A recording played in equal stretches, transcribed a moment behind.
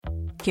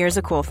Here's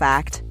a cool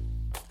fact.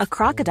 A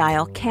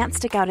crocodile can't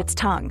stick out its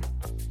tongue.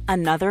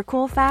 Another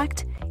cool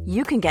fact,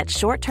 you can get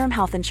short-term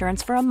health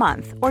insurance for a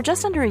month or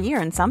just under a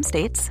year in some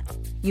states.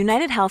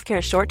 United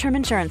Healthcare short-term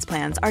insurance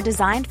plans are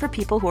designed for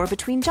people who are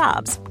between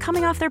jobs,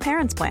 coming off their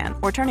parents' plan,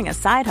 or turning a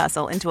side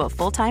hustle into a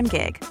full-time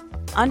gig.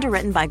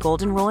 Underwritten by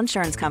Golden Rule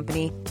Insurance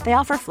Company, they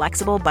offer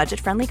flexible,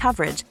 budget-friendly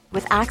coverage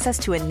with access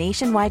to a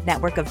nationwide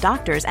network of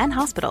doctors and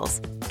hospitals.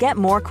 Get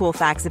more cool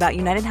facts about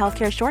United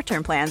Healthcare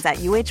short-term plans at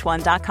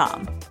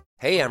uh1.com.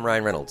 Hey, I'm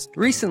Ryan Reynolds.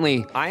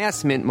 Recently, I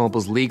asked Mint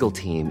Mobile's legal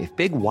team if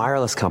big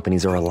wireless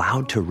companies are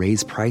allowed to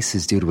raise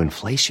prices due to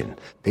inflation.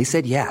 They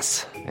said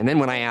yes. And then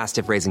when I asked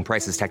if raising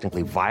prices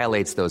technically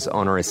violates those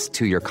onerous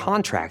two-year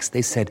contracts,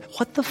 they said,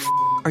 "What the f***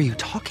 are you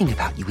talking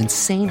about, you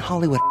insane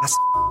Hollywood ass?"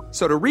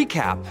 So to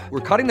recap,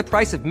 we're cutting the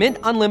price of Mint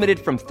Unlimited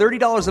from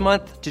 $30 a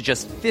month to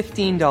just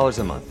 $15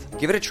 a month.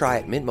 Give it a try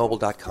at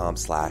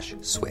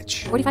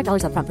mintmobile.com/switch.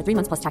 $45 up front for 3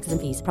 months plus taxes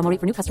and fees. Promo rate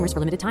for new customers for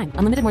limited time.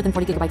 Unlimited more than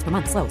 40 gigabytes per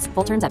month. Slows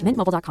full terms at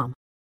mintmobile.com.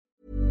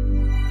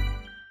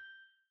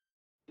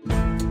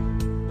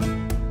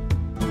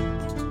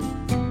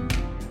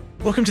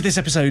 Welcome to this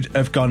episode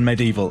of Gone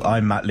Medieval.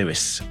 I'm Matt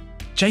Lewis.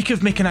 Jacob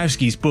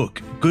Mikanowski's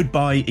book,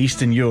 Goodbye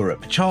Eastern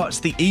Europe, charts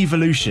the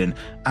evolution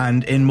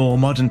and, in more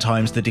modern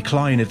times, the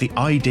decline of the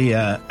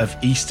idea of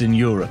Eastern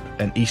Europe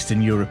and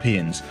Eastern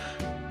Europeans.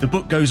 The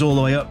book goes all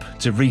the way up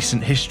to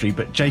recent history,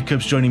 but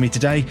Jacob's joining me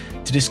today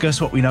to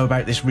discuss what we know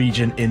about this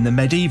region in the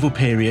medieval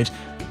period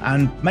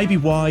and maybe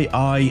why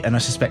I, and I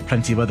suspect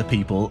plenty of other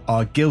people,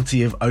 are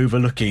guilty of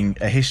overlooking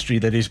a history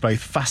that is both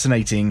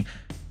fascinating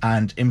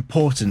and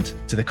important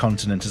to the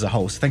continent as a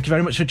whole. So thank you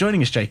very much for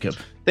joining us, Jacob.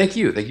 Thank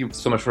you. Thank you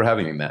so much for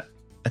having me, Matt.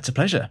 It's a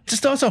pleasure. To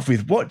start off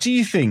with, what do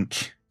you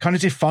think kind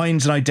of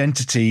defines an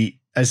identity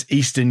as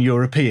Eastern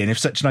European, if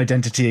such an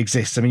identity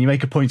exists? I mean, you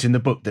make a point in the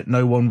book that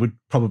no one would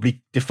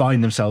probably define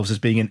themselves as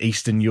being an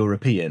Eastern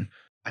European.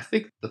 I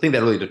think the thing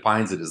that really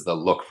defines it is the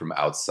look from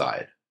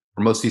outside.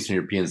 For most Eastern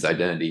Europeans,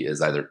 identity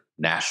is either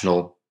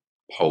national,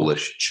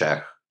 Polish,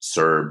 Czech,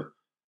 Serb,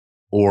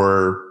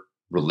 or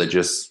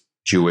religious,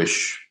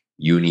 Jewish,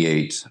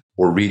 Uniate,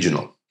 or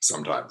regional,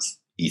 sometimes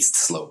East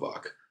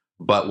Slovak.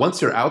 But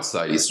once you're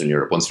outside Eastern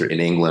Europe, once you're in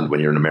England, when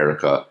you're in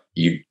America,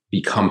 you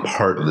become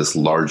part of this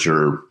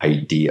larger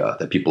idea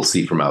that people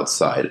see from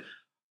outside.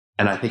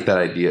 And I think that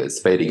idea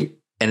is fading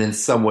and in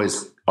some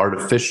ways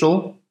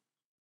artificial.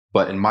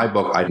 But in my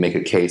book, I'd make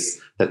a case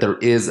that there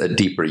is a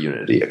deeper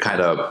unity, a kind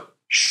of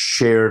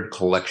shared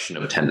collection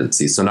of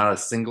tendencies. So not a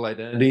single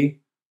identity,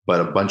 but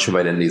a bunch of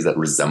identities that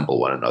resemble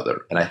one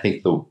another. And I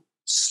think the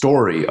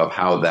story of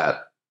how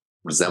that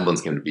resemblance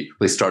came to be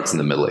really starts in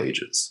the Middle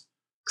Ages.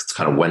 It's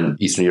kind of when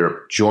Eastern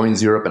Europe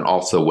joins Europe and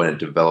also when it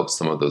develops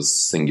some of those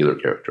singular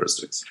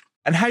characteristics.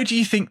 And how do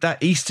you think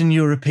that Eastern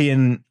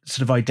European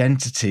sort of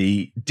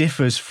identity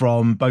differs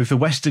from both a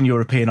Western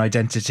European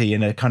identity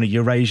and a kind of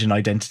Eurasian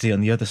identity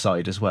on the other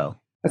side as well?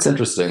 That's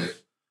interesting,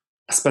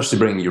 especially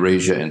bringing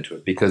Eurasia into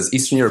it, because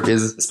Eastern Europe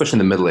is, especially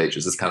in the Middle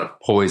Ages, is kind of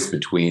poised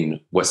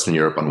between Western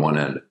Europe on one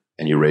end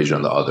and Eurasia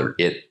on the other.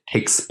 It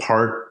takes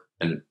part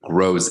and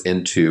grows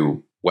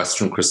into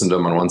Western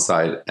Christendom on one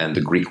side and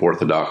the Greek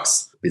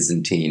Orthodox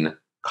Byzantine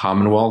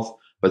Commonwealth,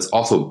 but it's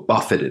also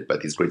buffeted by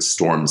these great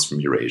storms from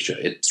Eurasia.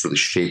 It's really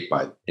shaped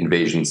by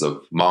invasions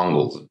of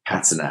Mongols, and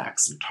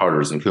Patzinaks, and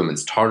Tartars and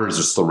Cumans. Tartars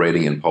are still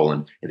raiding in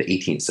Poland in the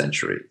 18th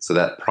century. So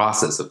that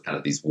process of kind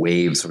of these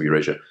waves from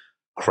Eurasia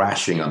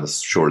crashing on the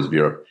shores of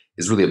Europe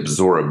is really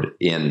absorbed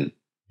in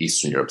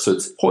Eastern Europe. So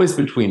it's poised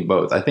between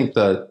both. I think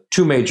the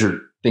two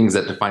major things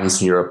that define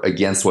Eastern Europe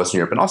against Western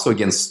Europe and also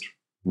against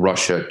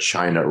Russia,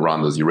 China,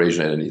 Iran, those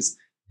Eurasian entities,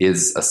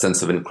 is a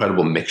sense of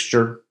incredible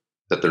mixture,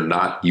 that they're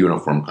not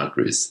uniform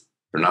countries.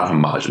 They're not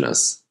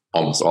homogenous.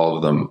 Almost all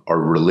of them are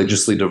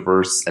religiously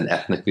diverse and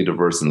ethnically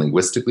diverse and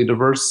linguistically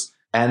diverse,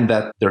 and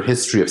that their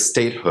history of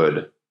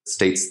statehood,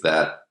 states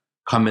that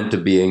come into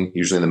being,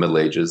 usually in the Middle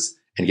Ages,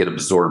 and get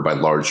absorbed by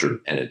larger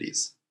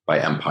entities, by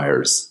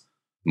empires.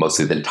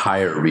 Mostly the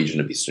entire region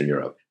of Eastern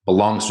Europe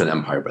belongs to an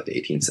empire by the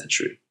 18th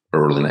century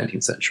or early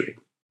 19th century.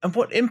 And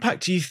what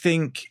impact do you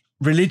think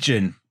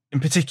religion in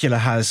particular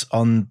has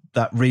on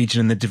that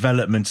region and the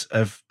development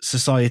of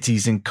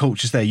societies and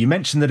cultures there? You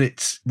mentioned that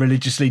it's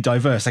religiously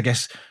diverse. I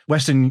guess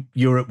Western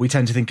Europe, we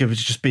tend to think of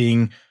as just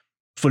being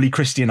fully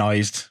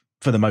Christianized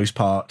for the most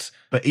part.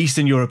 But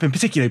Eastern Europe, in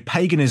particular,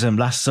 paganism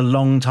lasts a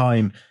long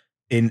time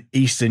in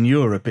Eastern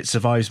Europe. It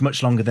survives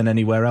much longer than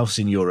anywhere else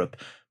in Europe.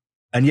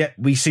 And yet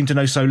we seem to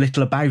know so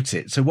little about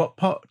it. So what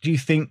part do you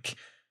think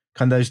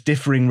kind of those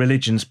differing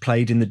religions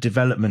played in the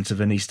development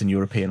of an Eastern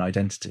European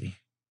identity?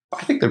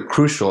 I think they're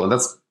crucial, and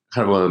that's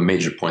kind of one of the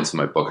major points in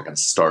my book. I can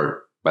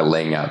start by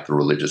laying out the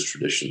religious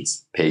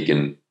traditions,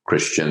 pagan,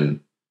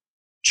 Christian,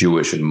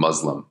 Jewish, and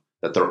Muslim,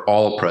 that they're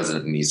all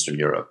present in Eastern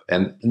Europe.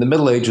 And in the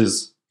Middle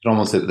Ages, you can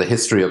almost say that the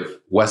history of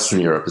Western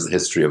Europe is the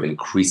history of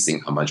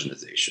increasing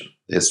homogenization.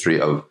 The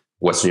history of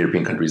Western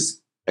European countries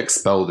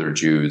expel their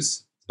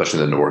Jews,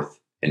 especially in the north,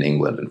 in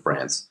England and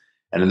France.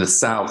 And in the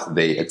south,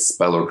 they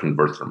expel or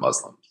convert their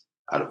Muslims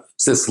out of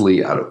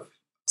Sicily, out of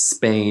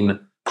Spain,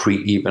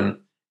 Crete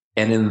even.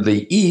 And in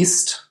the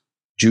East,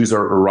 Jews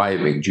are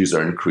arriving, Jews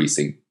are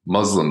increasing.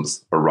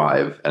 Muslims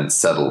arrive and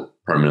settle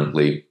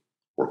permanently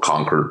or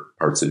conquer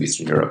parts of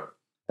Eastern Europe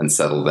and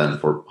settle then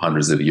for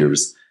hundreds of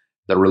years.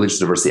 That religious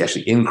diversity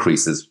actually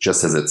increases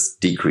just as it's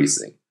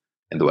decreasing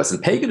in the West.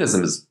 And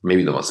paganism is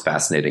maybe the most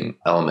fascinating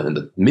element in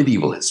the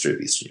medieval history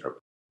of Eastern Europe.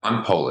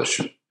 I'm Polish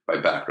by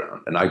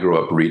background, and I grew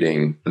up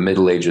reading the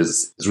Middle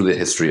Ages. It's really a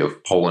history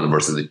of Poland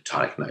versus the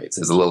Teutonic Knights.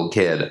 As a little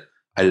kid,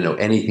 I didn't know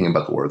anything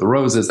about the War of the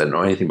Roses. I didn't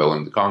know anything about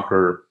William the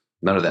Conqueror.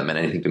 None of that meant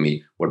anything to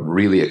me. What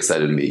really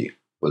excited me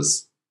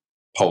was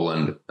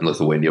Poland and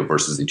Lithuania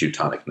versus the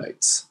Teutonic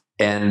Knights.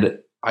 And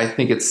I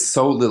think it's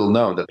so little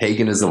known that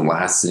paganism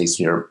lasts in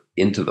Eastern Europe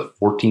into the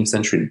 14th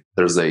century.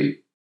 There's a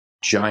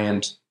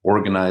giant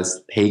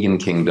organized pagan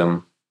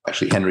kingdom.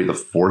 Actually, Henry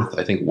IV,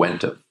 I think,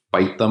 went to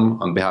fight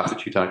them on behalf of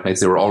the Teutonic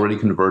Knights. They were already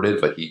converted,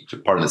 but he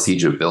took part in the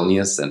siege of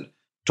Vilnius and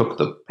took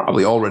the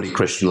probably already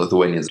Christian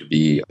Lithuanians to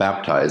be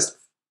baptized.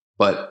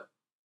 But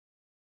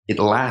it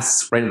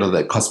lasts right into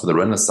the cusp of the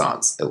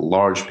Renaissance, a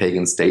large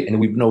pagan state, and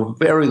we know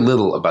very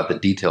little about the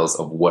details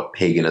of what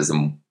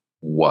paganism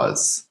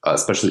was,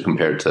 especially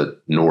compared to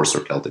Norse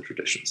or Celtic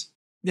traditions.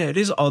 Yeah, it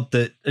is odd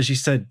that, as you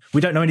said,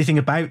 we don't know anything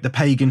about the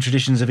pagan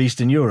traditions of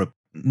Eastern Europe.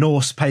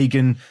 Norse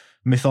pagan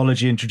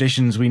mythology and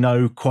traditions we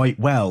know quite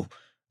well.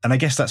 And I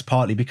guess that's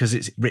partly because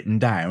it's written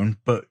down,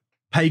 but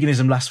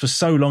paganism lasts for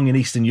so long in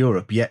Eastern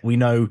Europe, yet we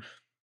know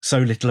so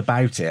little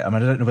about it. I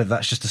mean, I don't know whether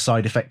that's just a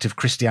side effect of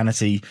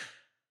Christianity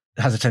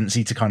has a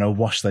tendency to kind of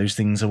wash those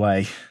things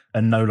away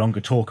and no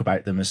longer talk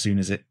about them as soon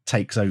as it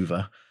takes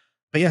over.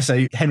 But yeah,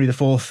 so Henry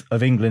IV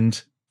of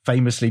England,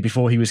 famously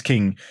before he was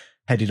king,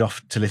 headed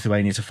off to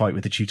Lithuania to fight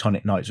with the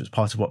Teutonic Knights. It was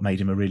part of what made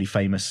him a really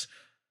famous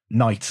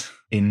knight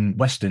in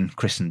Western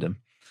Christendom.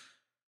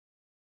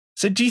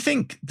 So do you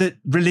think that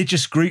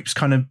religious groups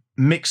kind of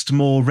mixed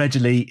more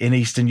readily in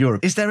Eastern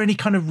Europe? Is there any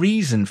kind of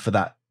reason for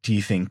that, do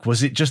you think?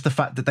 Was it just the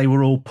fact that they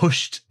were all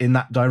pushed in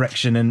that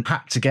direction and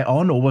had to get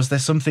on? Or was there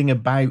something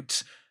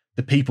about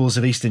the peoples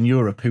of Eastern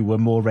Europe who were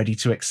more ready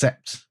to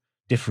accept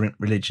different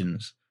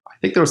religions? I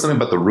think there was something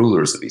about the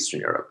rulers of Eastern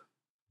Europe.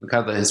 In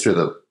kind of the history of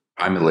the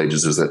High Middle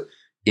Ages, there's an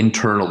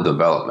internal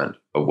development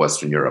of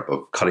Western Europe,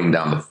 of cutting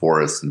down the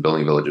forests and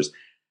building villages,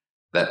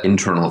 that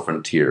internal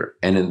frontier.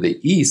 And in the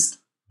East,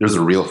 there's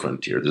a real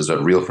frontier. There's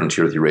a real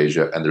frontier with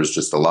Eurasia, and there's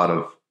just a lot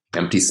of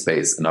empty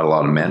space and not a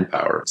lot of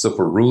manpower. So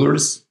for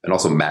rulers and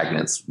also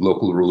magnates,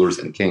 local rulers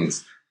and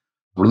kings,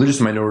 religious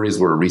minorities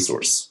were a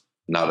resource,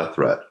 not a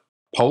threat.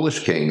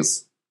 Polish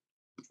kings,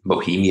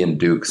 Bohemian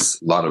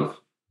dukes, a lot of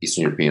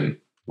Eastern European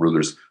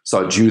rulers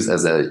saw Jews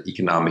as an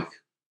economic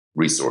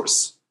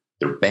resource.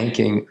 Their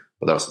banking,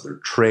 but also their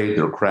trade,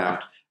 their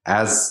craft,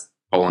 as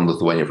Poland,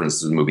 Lithuania, for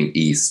instance, was moving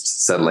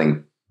east,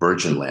 settling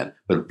virgin land,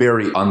 but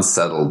very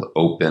unsettled,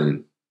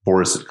 open,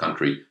 forested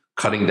country,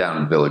 cutting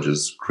down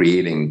villages,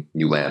 creating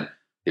new land.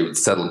 They would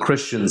settle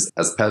Christians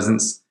as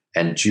peasants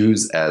and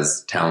Jews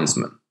as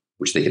townsmen,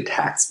 which they could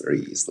tax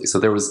very easily. So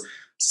there was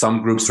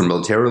some groups were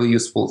militarily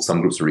useful,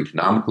 some groups were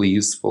economically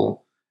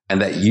useful, and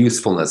that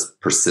usefulness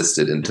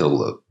persisted until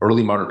the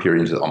early modern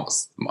period, into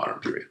almost the modern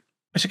period.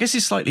 Which I guess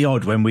is slightly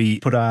odd when we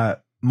put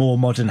our more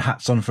modern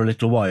hats on for a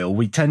little while.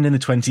 We tend in the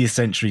 20th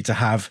century to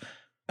have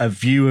a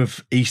view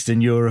of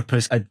Eastern Europe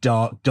as a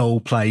dark, dull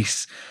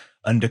place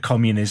under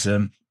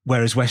communism,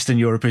 whereas Western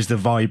Europe is the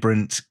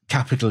vibrant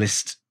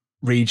capitalist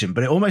region.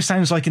 But it almost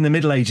sounds like in the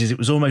Middle Ages, it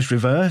was almost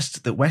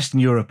reversed, that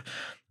Western Europe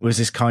was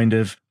this kind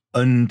of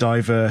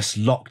undiverse,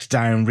 locked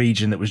down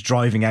region that was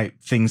driving out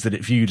things that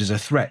it viewed as a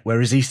threat,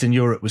 whereas Eastern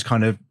Europe was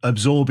kind of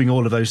absorbing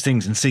all of those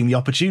things and seeing the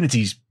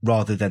opportunities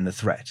rather than the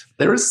threat.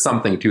 There is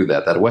something to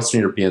that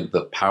Western European,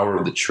 the power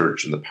of the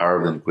church and the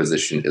power of the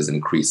Inquisition is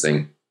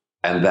increasing,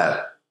 and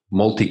that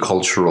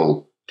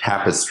multicultural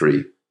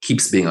tapestry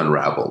keeps being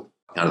unraveled.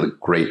 Kind of the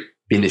great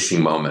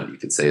finishing moment, you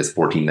could say, is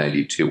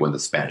 1492, when the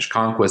Spanish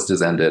conquest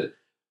is ended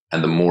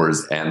and the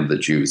Moors and the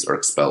Jews are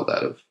expelled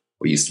out of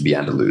what used to be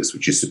Andalus,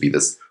 which used to be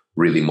this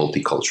really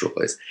multicultural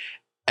place.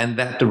 And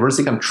that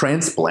diversity kind of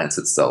transplants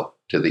itself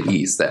to the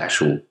East. The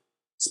actual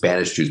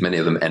Spanish Jews, many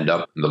of them end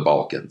up in the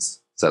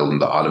Balkans, settled in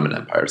the Ottoman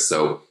Empire.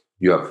 So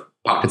you have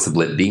pockets of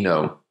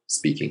Ladino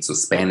speaking, so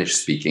Spanish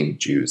speaking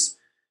Jews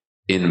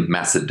in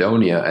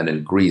Macedonia and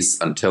in Greece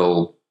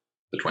until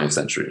the 20th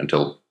century,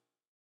 until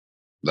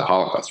the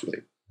Holocaust,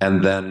 really.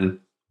 And then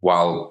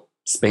while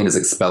Spain is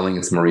expelling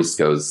its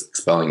Moriscos,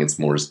 expelling its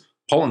Moors,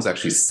 Poland's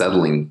actually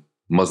settling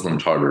Muslim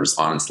Tartars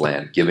on its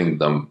land, giving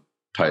them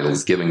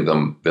titles, giving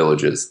them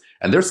villages.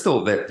 And they're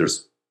still there.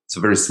 It's a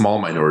very small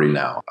minority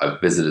now. I've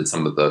visited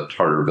some of the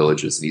Tartar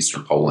villages in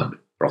eastern Poland,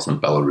 also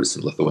in Belarus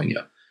and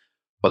Lithuania.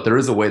 But there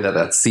is a way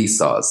that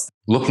seesaws.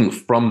 Looking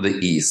from the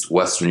East,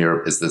 Western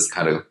Europe is this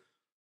kind of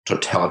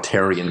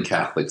totalitarian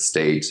Catholic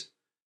state,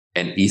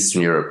 and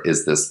Eastern Europe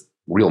is this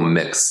real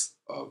mix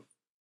of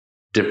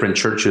different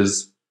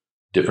churches,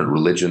 different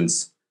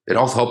religions. It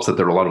also helps that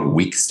there are a lot of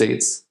weak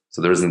states.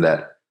 So there isn't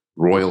that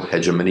royal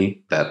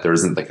hegemony, that there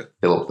isn't like a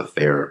Philip the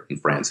Fair in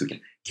France who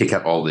can kick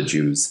out all the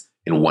Jews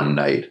in one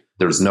night.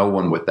 There's no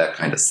one with that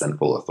kind of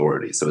central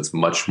authority. So it's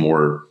much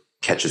more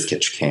catch as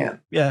catch can.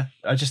 Yeah,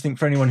 I just think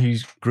for anyone who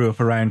grew up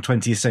around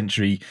 20th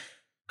century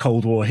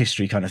Cold War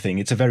history kind of thing,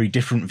 it's a very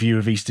different view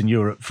of Eastern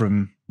Europe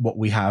from what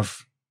we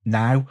have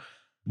now.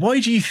 Why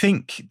do you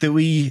think that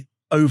we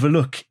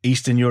overlook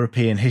Eastern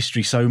European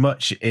history so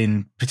much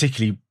in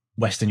particularly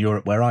Western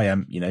Europe, where I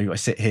am? I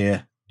sit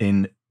here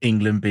in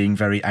England being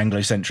very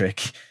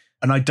Anglo-centric,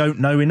 and I don't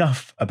know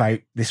enough about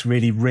this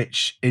really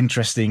rich,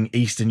 interesting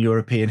Eastern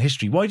European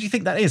history. Why do you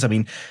think that is? I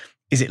mean,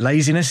 is it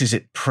laziness? Is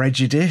it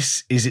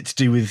prejudice? Is it to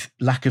do with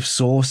lack of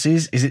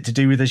sources? Is it to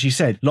do with, as you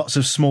said, lots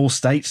of small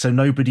states, so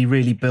nobody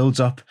really builds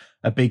up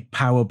a big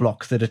power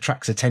block that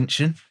attracts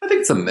attention? I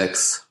think it's a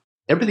mix.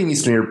 Everything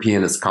Eastern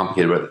European is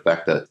complicated by the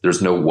fact that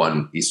there's no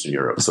one Eastern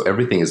Europe. So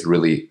everything is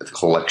really a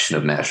collection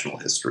of national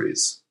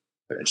histories.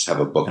 I just have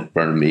a book in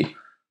front of me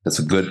that's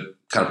a good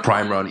kind of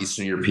primer on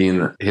Eastern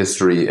European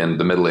history in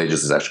the Middle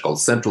Ages. Is actually called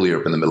Central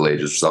Europe in the Middle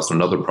Ages. There's also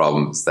another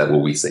problem, is that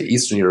when we say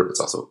Eastern Europe, it's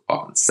also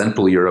often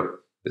Central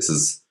Europe. This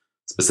is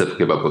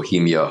specifically about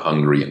Bohemia,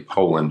 Hungary, and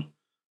Poland.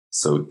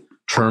 So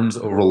terms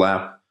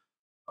overlap,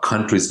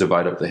 countries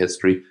divide up the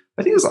history.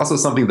 I think it's also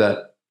something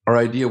that our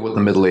idea of what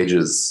the Middle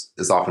Ages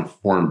is often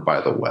formed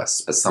by the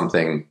West as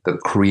something that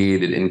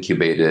created,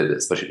 incubated,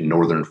 especially in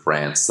northern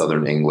France,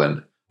 southern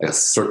England, a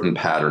certain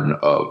pattern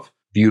of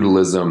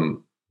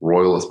feudalism,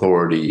 royal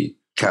authority,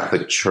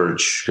 Catholic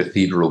Church,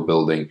 cathedral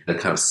building, that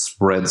kind of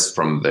spreads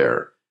from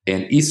there.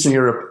 And Eastern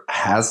Europe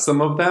has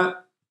some of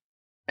that.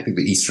 I think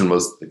the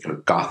easternmost kind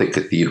of Gothic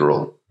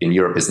cathedral in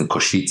Europe is in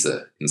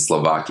Košice in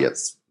Slovakia.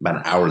 It's about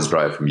an hour's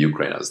drive from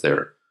Ukraine. I was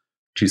there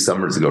 2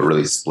 summers ago,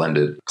 really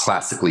splendid,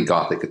 classically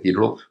Gothic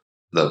cathedral.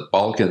 The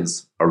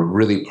Balkans are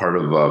really part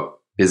of a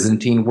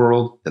Byzantine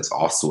world that's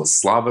also a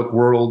Slavic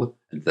world,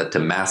 and that to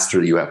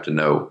master you have to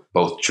know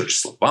both Church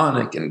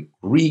Slavonic and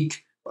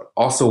Greek, but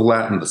also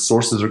Latin. The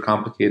sources are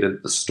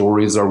complicated, the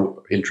stories are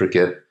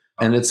intricate,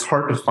 and it's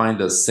hard to find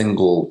a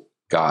single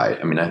guide.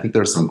 I mean, I think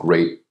there's some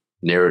great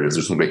narratives.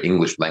 There's some great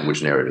English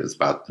language narratives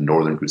about the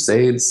Northern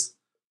Crusades,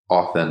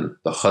 often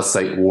the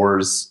Hussite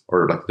Wars,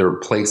 or like there are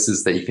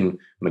places that you can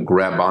kind of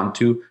grab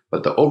onto.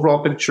 But the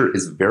overall picture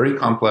is very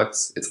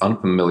complex. It's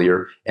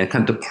unfamiliar, and it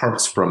kind of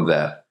departs from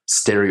that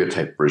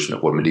stereotype version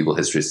of what medieval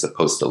history is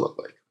supposed to look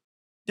like.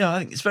 Yeah, I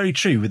think it's very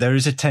true. There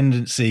is a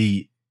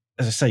tendency,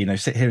 as I say,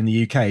 sit here in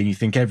the UK and you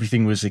think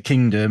everything was a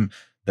kingdom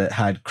that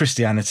had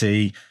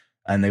Christianity,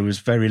 and there was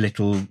very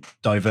little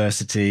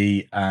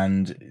diversity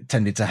and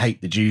tended to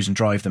hate the Jews and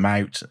drive them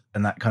out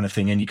and that kind of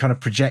thing. And you kind of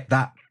project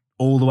that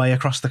all the way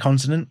across the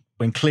continent,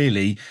 when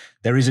clearly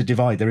there is a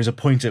divide. There is a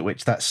point at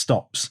which that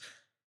stops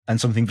and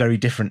something very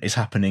different is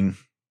happening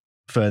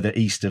further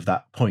east of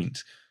that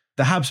point.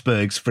 The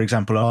Habsburgs, for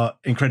example, are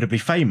incredibly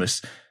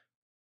famous,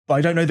 but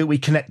I don't know that we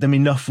connect them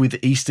enough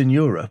with Eastern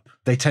Europe.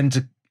 They tend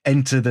to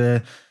enter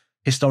the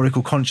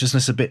historical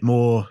consciousness a bit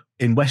more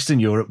in Western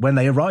Europe when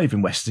they arrive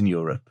in Western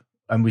Europe.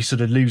 And we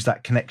sort of lose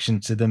that connection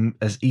to them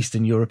as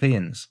Eastern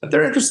Europeans.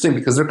 They're interesting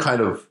because they're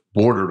kind of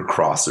border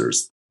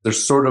crossers. They're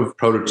sort of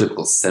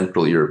prototypical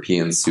Central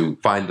Europeans who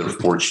find their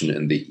fortune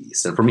in the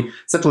East. And for me,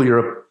 Central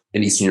Europe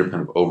and Eastern Europe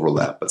kind of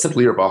overlap. But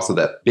Central Europe also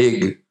that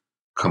big,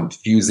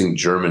 confusing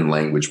German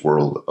language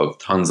world of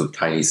tons of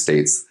tiny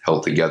states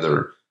held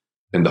together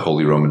in the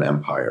Holy Roman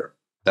Empire.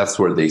 That's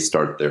where they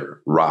start their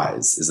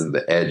rise, is in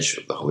the edge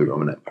of the Holy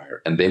Roman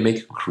Empire. And they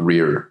make a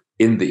career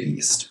in the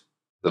East.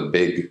 The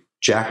big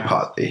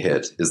jackpot they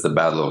hit is the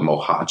Battle of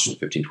Mohacs in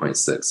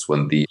 1526,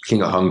 when the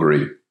King of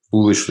Hungary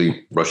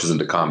foolishly rushes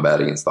into combat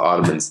against the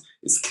Ottomans,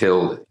 is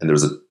killed, and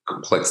there's a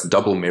complex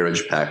double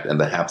marriage pact, and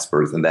the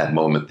Habsburgs, in that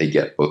moment, they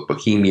get both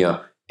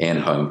Bohemia and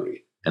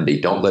Hungary, and they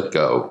don't let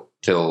go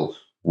till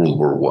World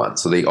War I.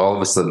 So they all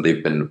of a sudden,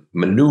 they've been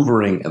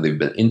maneuvering, and they've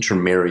been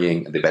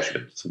intermarrying, and they've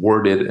actually been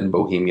thwarted in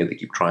Bohemia. They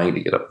keep trying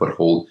to get a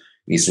foothold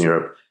in Eastern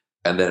Europe,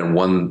 and then in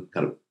one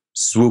kind of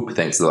swoop,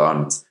 thanks to the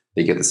Ottomans,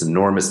 they get this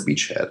enormous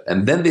beachhead,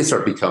 and then they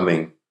start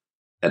becoming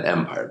an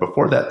empire.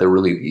 Before that, they're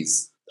really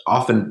these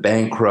often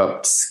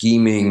bankrupt,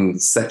 scheming,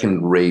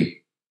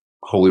 second-rate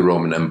Holy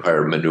Roman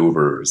Empire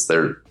maneuvers.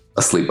 They're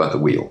asleep at the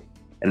wheel.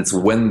 And it's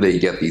when they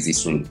get these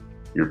Eastern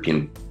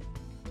European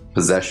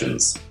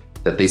possessions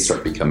that they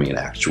start becoming an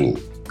actual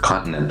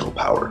continental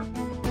power.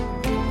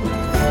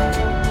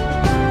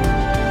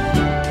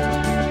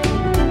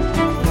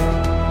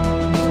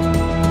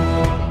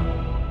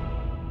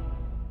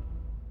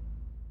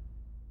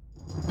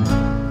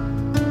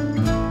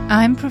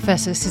 I'm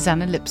Professor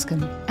Susanna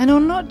Lipscomb, and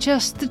on Not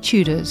Just the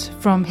Tudors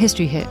from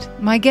History Hit,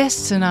 my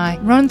guests and I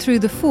run through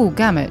the full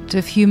gamut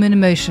of human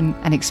emotion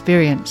and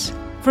experience.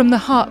 From the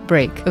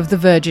heartbreak of the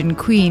Virgin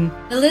Queen,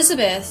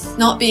 Elizabeth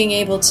not being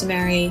able to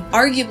marry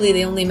arguably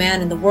the only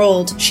man in the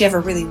world she ever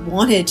really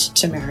wanted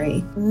to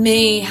marry,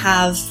 may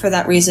have, for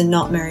that reason,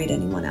 not married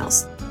anyone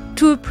else,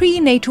 to a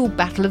prenatal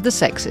battle of the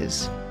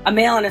sexes. A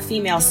male and a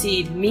female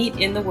seed meet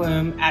in the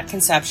womb at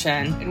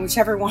conception, and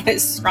whichever one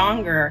is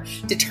stronger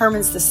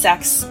determines the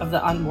sex of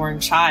the unborn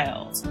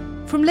child.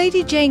 From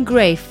Lady Jane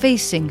Grey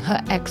facing her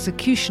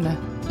executioner,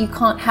 you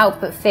can't help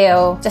but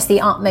feel just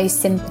the utmost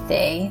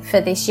sympathy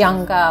for this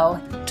young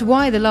girl. To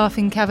why the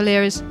Laughing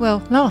Cavalier is,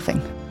 well,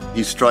 laughing.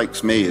 He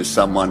strikes me as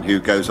someone who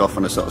goes off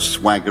on a sort of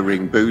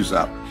swaggering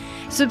booze-up.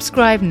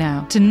 Subscribe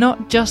now to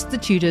Not Just the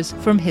Tudors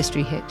from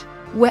History Hit,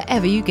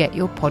 wherever you get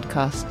your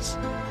podcasts.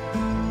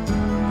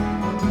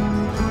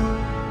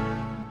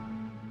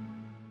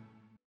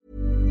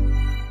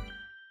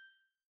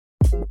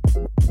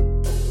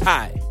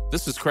 Hi,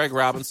 this is Craig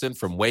Robinson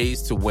from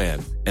Ways to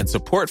Win, and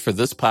support for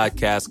this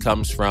podcast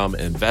comes from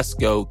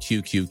Invesco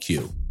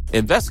QQQ.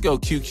 Invesco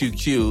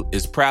QQQ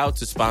is proud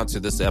to sponsor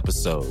this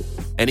episode,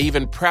 and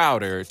even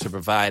prouder to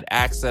provide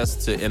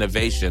access to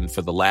innovation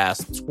for the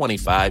last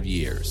 25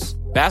 years.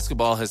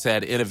 Basketball has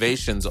had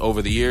innovations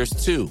over the years,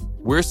 too.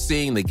 We're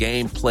seeing the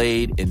game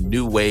played in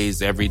new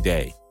ways every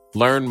day.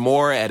 Learn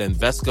more at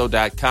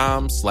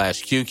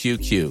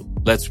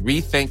Invesco.com/QQQ. Let's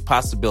rethink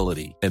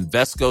possibility.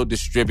 Invesco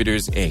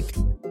Distributors,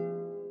 Inc.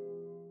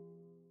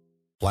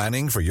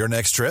 Planning for your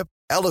next trip?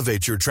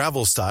 Elevate your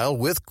travel style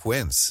with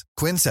Quince.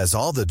 Quince has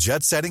all the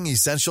jet-setting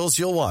essentials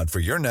you'll want for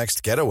your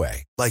next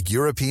getaway, like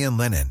European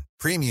linen,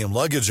 premium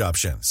luggage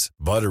options,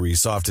 buttery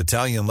soft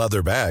Italian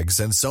leather bags,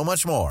 and so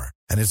much more.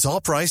 And it's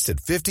all priced at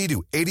 50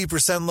 to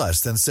 80%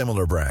 less than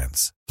similar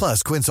brands.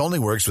 Plus, Quince only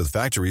works with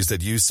factories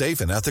that use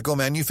safe and ethical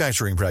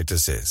manufacturing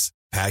practices.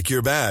 Pack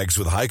your bags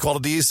with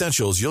high-quality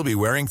essentials you'll be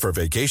wearing for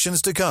vacations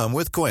to come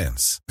with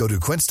Quince. Go to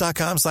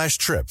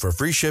quince.com/trip for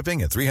free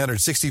shipping and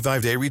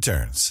 365-day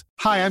returns.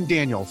 Hi, I'm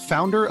Daniel,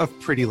 founder of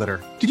Pretty Litter.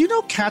 Did you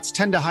know cats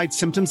tend to hide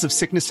symptoms of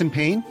sickness and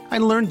pain? I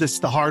learned this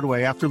the hard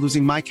way after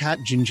losing my cat,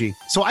 Gingy.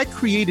 So I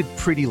created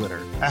Pretty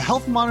Litter, a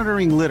health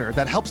monitoring litter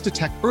that helps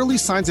detect early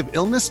signs of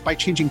illness by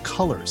changing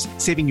colors,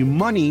 saving you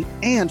money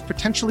and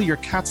potentially your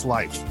cat's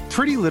life.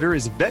 Pretty Litter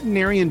is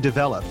veterinarian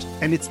developed,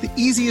 and it's the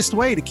easiest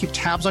way to keep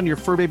tabs on your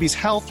fur baby's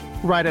health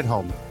right at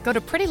home. Go to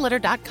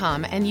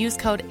prettylitter.com and use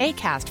code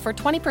ACAST for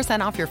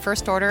 20% off your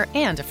first order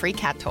and a free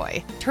cat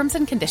toy. Terms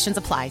and conditions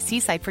apply. See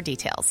site for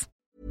details.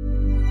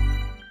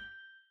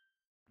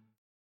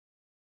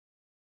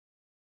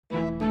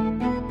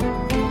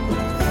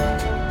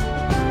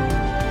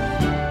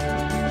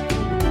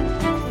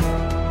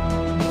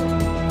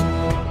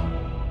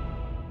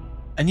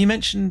 And you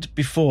mentioned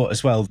before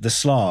as well the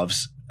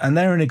Slavs, and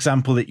they're an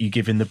example that you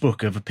give in the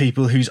book of a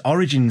people whose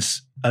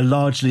origins are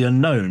largely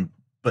unknown,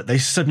 but they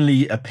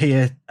suddenly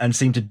appear and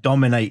seem to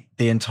dominate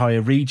the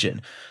entire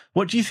region.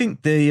 What do you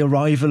think the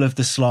arrival of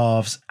the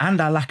Slavs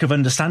and our lack of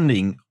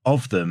understanding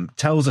of them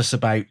tells us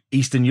about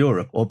Eastern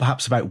Europe, or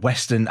perhaps about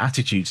Western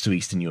attitudes to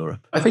Eastern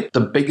Europe? I think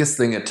the biggest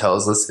thing it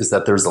tells us is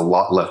that there's a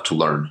lot left to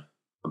learn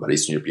about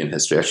Eastern European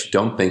history. I actually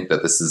don't think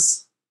that this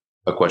is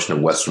a question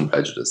of Western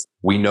prejudice.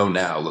 We know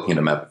now, looking at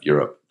a map of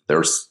Europe,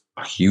 there's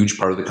a huge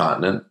part of the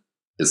continent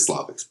is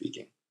Slavic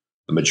speaking,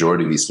 the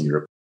majority of Eastern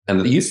Europe. And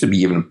it used to be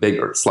even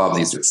bigger. Slavs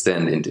used to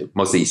extend into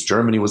most of East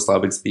Germany was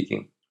Slavic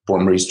speaking,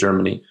 former East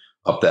Germany,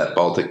 up that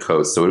Baltic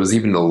coast. So it was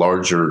even a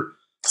larger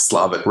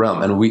Slavic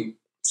realm. And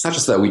it's not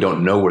just that we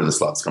don't know where the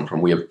Slavs come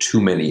from. We have too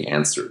many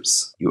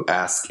answers. You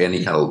ask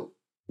any kind of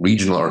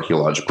regional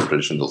archaeological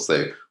tradition, they'll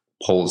say,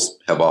 Poles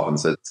have often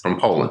said it's from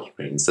Poland.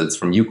 Ukrainians said it's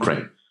from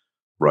Ukraine.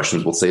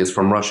 Russians will say it's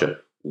from Russia.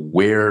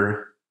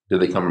 Where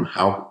did they come from?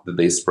 How did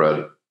they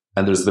spread?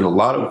 And there's been a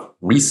lot of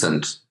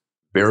recent,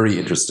 very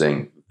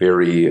interesting,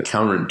 very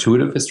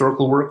counterintuitive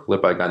historical work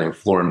led by a guy named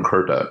Florin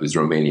Curta, who's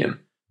Romanian,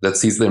 that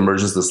sees the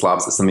emergence of the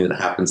Slavs as something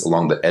that happens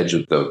along the edge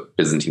of the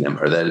Byzantine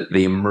Empire, that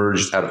they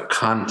emerged out of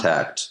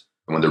contact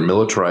when they're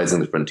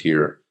militarizing the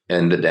frontier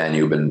in the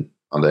Danube and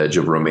on the edge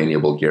of Romania,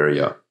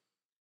 Bulgaria.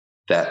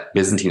 That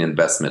Byzantine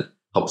investment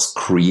helps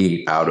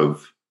create out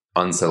of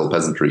unsettled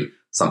peasantry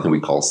something we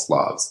call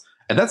Slavs.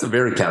 And that's a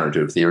very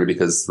counterintuitive theory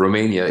because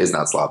Romania is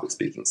not Slavic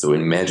speaking. So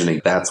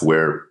imagining that's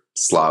where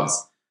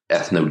Slavs'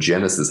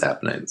 ethnogenesis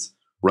happens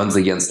runs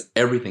against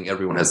everything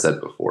everyone has said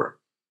before.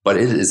 But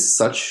it is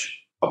such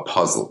a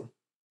puzzle.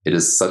 It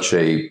is such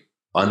a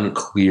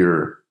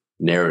unclear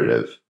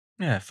narrative.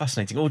 Yeah,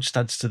 fascinating. All just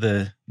adds to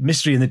the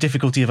mystery and the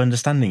difficulty of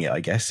understanding it,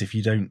 I guess, if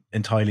you don't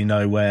entirely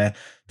know where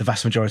the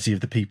vast majority of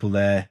the people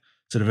there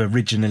sort of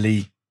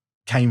originally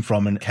came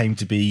from and came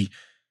to be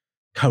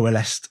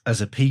coalesced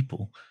as a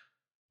people.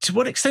 To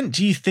what extent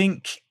do you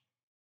think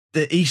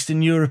the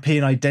Eastern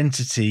European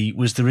identity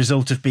was the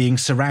result of being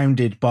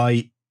surrounded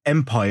by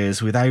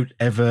empires without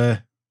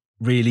ever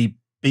really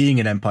being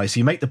an empire? So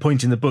you make the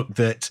point in the book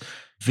that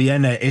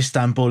Vienna,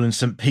 Istanbul and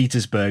St.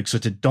 Petersburg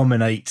sort of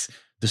dominate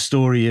the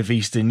story of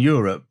Eastern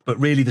Europe, but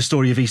really the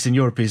story of Eastern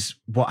Europe is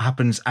what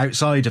happens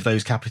outside of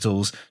those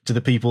capitals to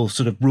the people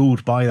sort of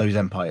ruled by those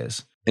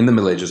empires. In the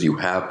Middle Ages, you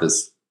have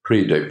this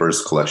pretty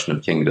diverse collection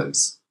of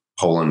kingdoms: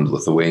 Poland,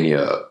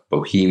 Lithuania,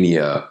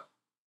 Bohemia,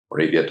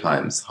 Moravia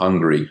times,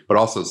 Hungary, but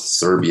also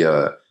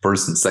Serbia,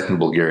 First and Second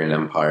Bulgarian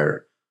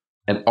Empire.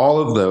 And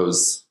all of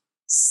those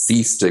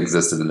ceased to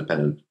exist as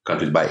independent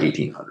countries by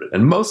 1800.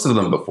 And most of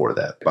them before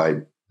that.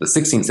 By the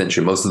 16th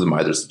century, most of them are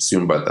either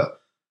subsumed by the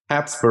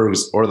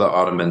Habsburgs or the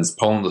Ottomans.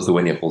 Poland,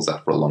 Lithuania holds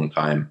out for a long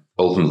time.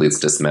 Ultimately, it's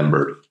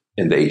dismembered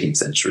in the 18th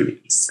century.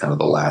 It's kind of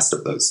the last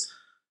of those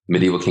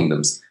medieval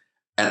kingdoms.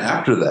 And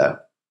after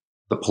that,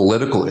 the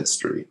political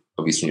history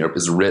of Eastern Europe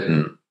is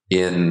written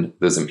in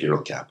those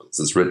imperial capitals.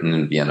 It's written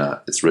in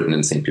Vienna, it's written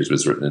in St. Petersburg,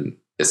 it's written in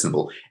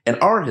Istanbul. And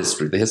our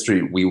history, the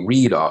history we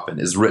read often,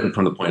 is written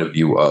from the point of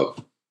view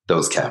of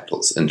those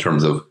capitals in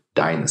terms of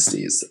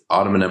dynasties.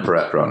 Ottoman Emperor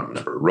after Ottoman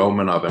Emperor,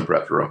 Romanov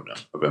Emperor after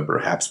Romanov Emperor,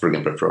 Habsburg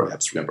Emperor after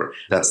Habsburg Emperor.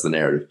 That's the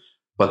narrative.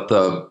 But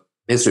the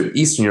history of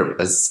Eastern Europe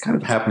is kind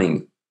of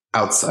happening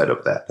outside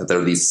of that there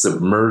are these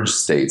submerged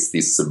states,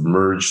 these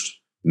submerged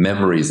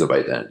memories of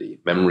identity,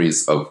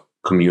 memories of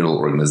communal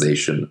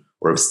organization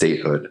or of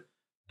statehood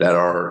that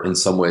are in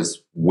some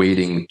ways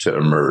waiting to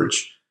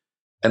emerge.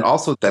 And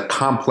also that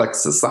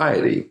complex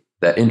society,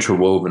 that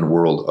interwoven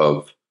world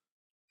of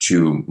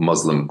Jew,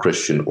 Muslim,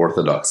 Christian,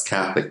 Orthodox,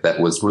 Catholic, that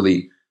was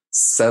really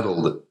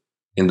settled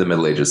in the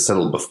Middle Ages,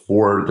 settled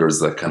before there's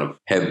that kind of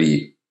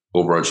heavy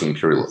overarching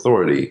imperial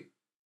authority.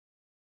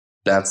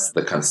 That's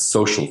the kind of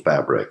social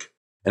fabric.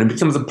 And it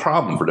becomes a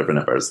problem for different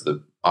empires.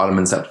 The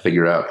Ottomans have to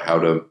figure out how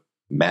to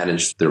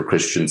manage their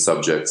Christian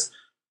subjects.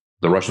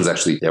 The Russians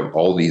actually have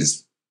all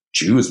these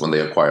Jews when they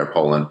acquire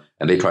Poland,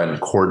 and they try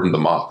and cordon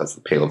them off. That's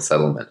the Pale of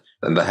Settlement.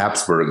 And the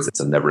Habsburgs, it's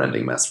a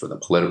never-ending mess for them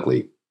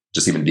politically.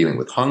 Just even dealing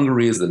with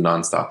Hungary is a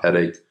nonstop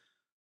headache.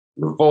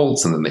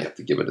 Revolts, and then they have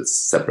to give it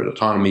its separate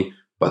autonomy.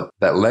 But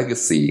that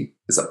legacy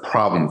is a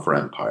problem for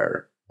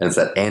empire. And it's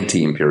that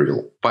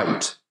anti-imperial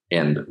fight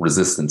and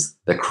resistance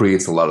that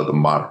creates a lot of the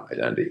modern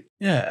identity.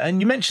 Yeah,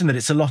 and you mentioned that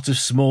it's a lot of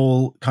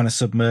small kind of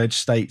submerged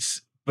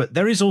states, but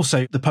there is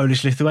also the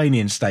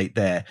Polish-Lithuanian state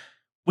there,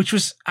 which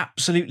was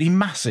absolutely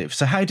massive.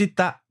 So how did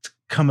that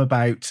come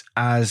about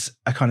as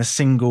a kind of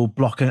single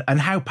block, and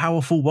how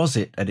powerful was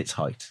it at its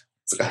height?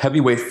 It's a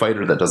heavyweight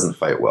fighter that doesn't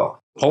fight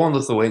well.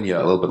 Poland-Lithuania,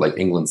 a little bit like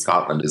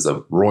England-Scotland, is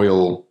a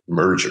royal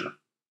merger.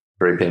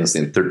 Very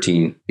famously in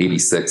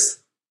 1386,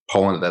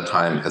 Poland at that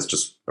time has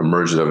just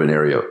emerged out of an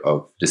area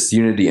of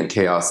disunity and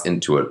chaos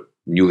into a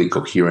newly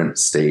coherent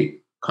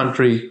state,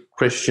 country,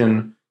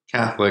 Christian,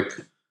 Catholic,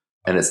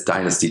 and its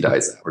dynasty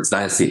dies out. Its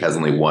dynasty has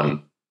only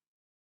one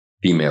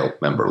female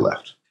member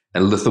left.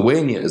 And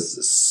Lithuania is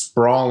a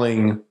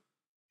sprawling,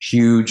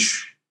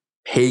 huge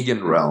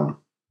pagan realm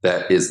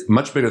that is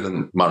much bigger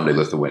than modern-day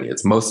Lithuania.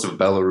 It's most of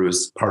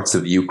Belarus, parts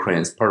of Ukraine,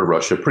 it's part of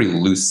Russia, pretty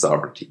loose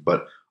sovereignty,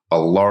 but a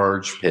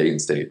large pagan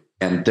state.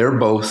 And they're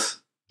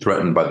both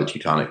threatened by the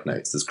Teutonic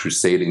Knights, this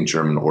crusading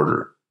German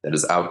order that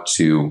is out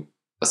to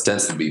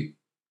ostensibly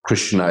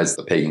Christianize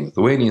the pagan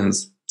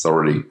Lithuanians. It's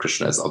already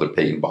Christianized other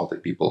pagan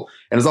Baltic people,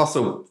 and is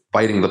also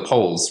fighting the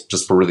Poles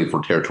just for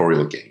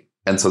territorial gain.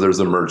 And so there's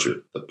a merger.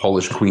 The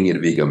Polish Queen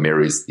Jadwiga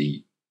marries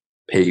the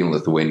pagan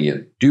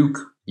Lithuanian Duke,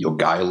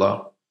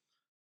 Jogaila,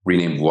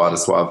 renamed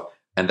Władysław,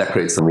 and that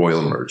creates a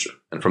royal merger.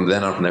 And from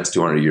then on, for the next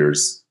 200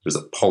 years, there's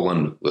a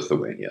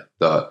Poland-Lithuania.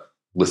 The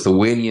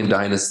Lithuanian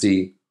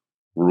dynasty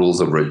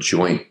rules over a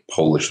joint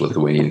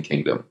Polish-Lithuanian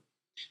kingdom.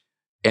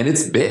 And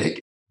it's big.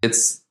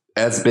 It's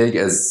as big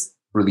as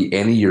really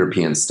any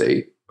European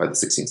state by the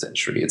 16th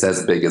century. It's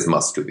as big as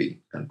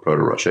Muscovy and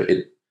Proto-Russia.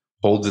 It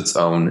holds its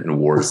own in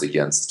wars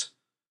against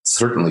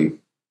certainly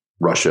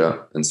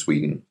Russia and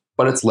Sweden,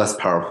 but it's less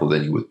powerful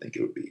than you would think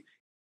it would be.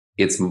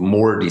 It's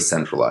more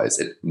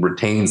decentralized. It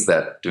retains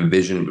that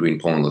division between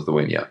Poland and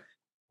Lithuania.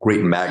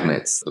 Great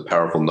magnates, the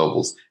powerful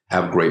nobles,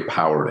 have great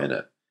power in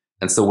it.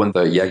 And so when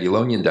the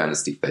Jagiellonian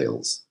dynasty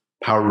fails,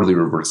 power really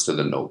reverts to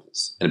the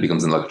nobles, and it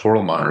becomes an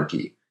electoral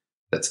monarchy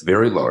that's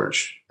very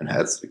large and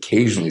has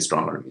occasionally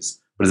strong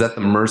armies, but is at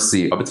the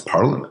mercy of its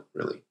parliament,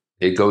 really.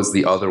 It goes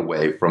the other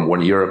way from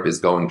when Europe is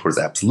going towards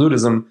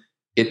absolutism,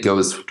 it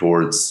goes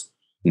towards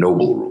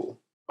noble rule.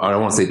 I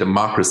don't want to say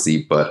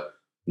democracy, but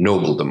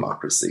noble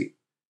democracy,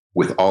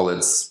 with all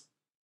its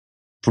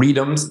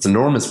freedoms. It's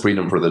enormous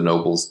freedom for the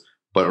nobles,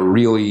 but a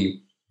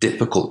really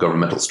difficult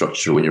governmental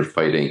structure when you're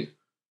fighting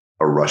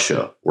a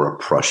Russia or a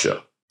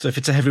Prussia. So if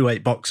it's a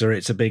heavyweight boxer,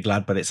 it's a big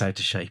lad, but it's out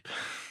of shape.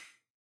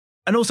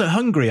 And also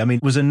Hungary,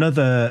 was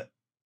another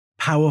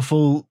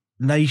powerful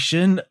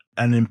nation,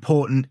 an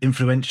important,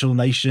 influential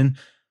nation.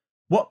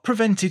 What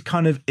prevented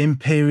kind of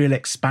imperial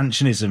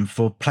expansionism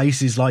for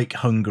places like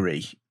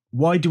Hungary?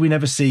 Why do we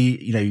never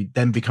see,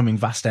 them becoming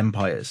vast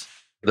empires?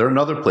 There are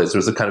another place.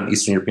 There's a kind of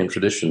Eastern European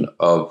tradition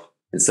of,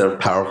 instead of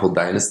powerful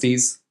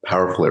dynasties,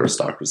 powerful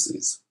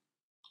aristocracies.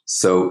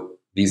 So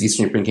these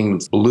Eastern European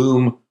kingdoms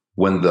bloom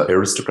when the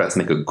aristocrats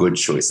make a good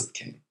choice of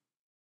king.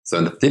 So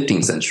in the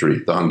 15th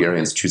century, the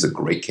Hungarians choose a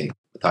great king,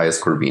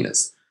 Matthias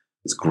Corvinus.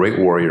 He's a great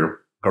warrior,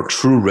 a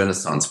true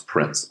Renaissance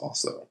prince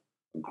also.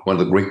 One of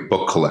the great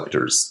book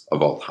collectors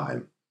of all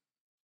time.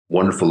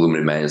 Wonderful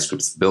illuminated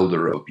manuscripts,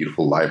 builder of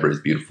beautiful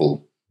libraries,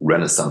 beautiful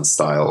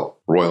Renaissance-style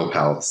royal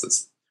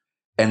palaces.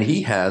 And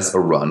he has a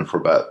run for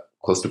about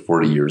close to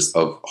 40 years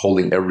of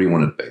holding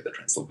everyone at bay. The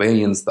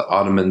Transylvanians, the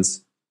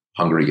Ottomans.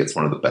 Hungary gets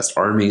one of the best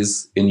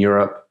armies in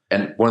Europe.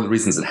 And one of the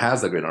reasons it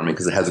has a great army,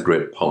 because it has a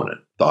great opponent,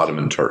 the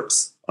Ottoman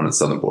Turks on its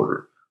southern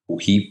border, who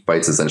he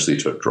fights essentially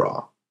to a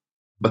draw.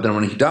 But then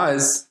when he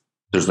dies,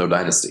 there's no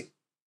dynasty.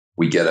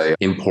 We get an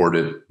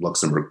imported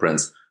Luxembourg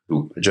prince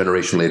who a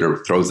generation later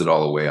throws it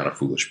all away on a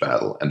foolish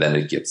battle, and then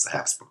it gives the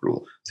Habsburg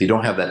rule. So you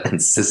don't have that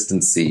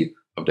consistency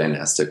of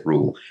dynastic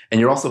rule. And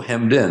you're also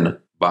hemmed in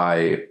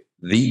by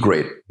the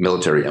great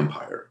military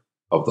empire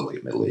of the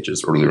late Middle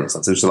Ages, early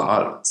Renaissance, is the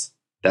Ottomans.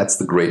 That's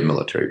the great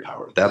military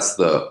power. That's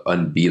the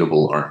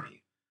unbeatable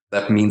army.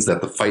 That means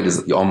that the fight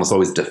is almost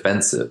always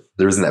defensive.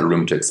 There isn't that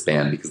room to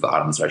expand because the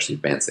Ottomans are actually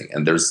advancing.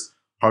 And there's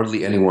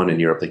hardly anyone in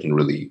Europe that can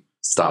really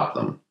stop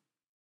them.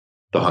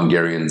 The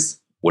Hungarians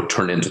would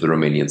turn into the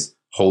Romanians,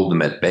 hold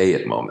them at bay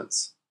at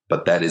moments.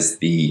 But that is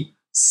the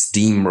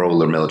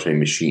steamroller military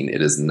machine.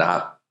 It is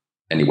not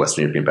any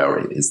Western European power.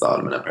 It is the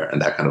Ottoman Empire.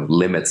 And that kind of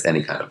limits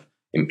any kind of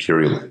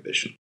imperial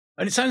ambition.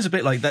 And it sounds a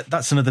bit like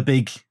that's another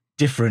big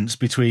difference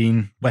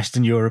between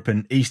Western Europe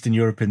and Eastern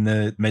Europe in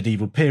the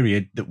medieval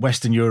period, that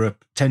Western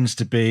Europe tends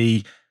to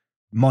be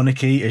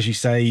monarchy, as you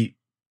say,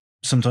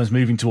 sometimes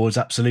moving towards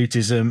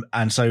absolutism.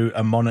 And so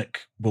a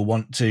monarch will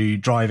want to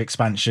drive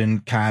expansion,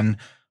 can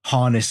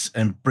harness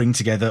and bring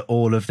together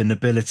all of the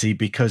nobility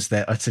because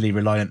they're utterly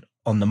reliant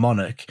on the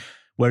monarch.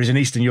 Whereas in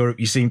Eastern Europe,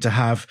 you seem to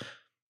have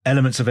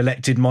elements of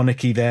elected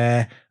monarchy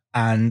there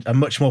and a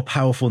much more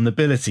powerful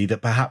nobility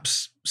that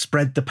perhaps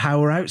spread the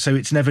power out. So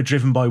it's never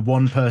driven by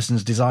one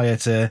person's desire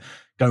to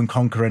go and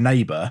conquer a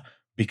neighbour,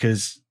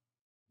 because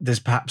there's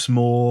perhaps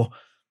more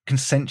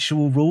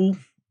consensual rule.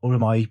 Or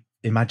am I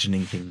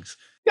imagining things?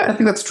 Yeah, I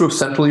think that's true of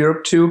Central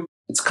Europe too.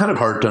 It's kind of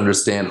hard to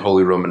understand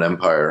Holy Roman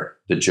Empire,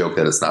 the joke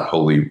that it's not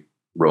Holy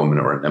Roman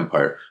or an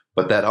empire,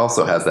 but that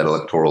also has that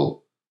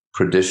electoral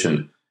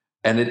tradition.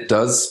 And it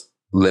does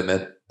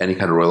limit any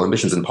kind of royal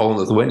ambitions. In Poland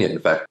and Lithuania, in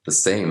fact,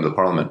 the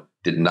parliament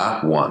did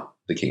not want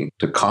the king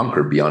to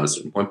conquer beyond a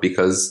certain point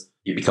because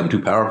he become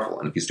too powerful.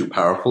 And if he's too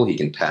powerful, he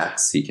can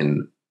tax, he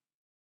can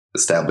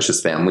establish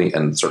his family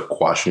and start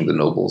quashing the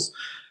nobles.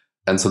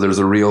 And so there's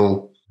a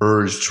real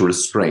urge to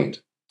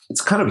restraint.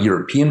 It's kind of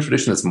European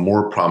tradition that's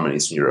more prominent in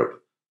Eastern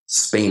Europe.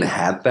 Spain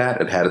had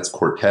that. It had its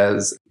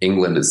Cortes.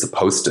 England is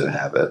supposed to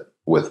have it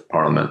with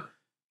parliament.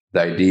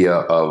 The idea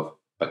of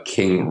a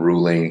king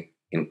ruling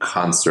in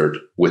concert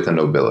with the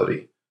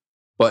nobility.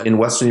 But in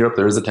Western Europe,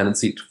 there is a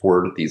tendency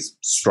toward these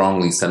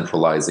strongly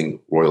centralizing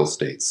royal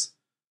states.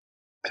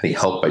 I think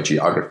helped by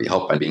geography,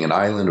 helped by being an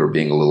island or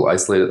being a little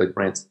isolated like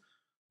France,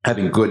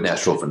 having good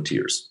natural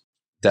frontiers,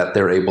 that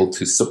they're able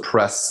to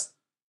suppress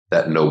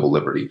that noble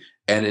liberty.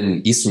 And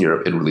in Eastern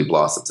Europe, it really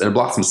blossoms. And it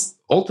blossoms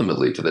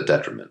ultimately to the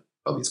detriment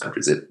of these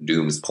countries. It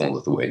dooms Poland,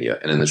 Lithuania,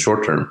 and in the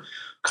short term,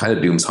 kind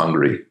of dooms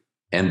Hungary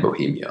and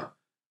Bohemia.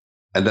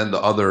 And then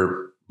the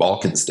other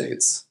Balkan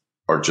states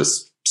are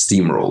just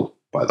steamrolled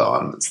by the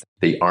Ottomans.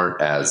 They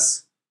aren't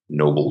as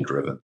noble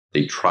driven.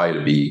 They try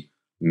to be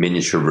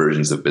miniature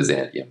versions of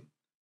Byzantium,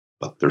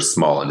 but they're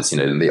small and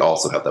disunited. And they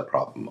also have that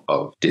problem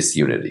of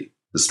disunity.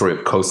 The story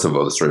of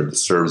Kosovo, the story of the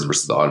Serbs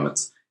versus the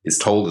Ottomans, is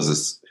told as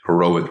this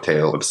heroic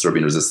tale of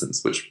Serbian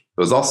resistance, which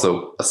was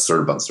also a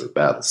Serb-on-Serb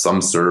battle.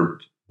 Some Serb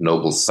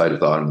nobles sided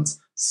with the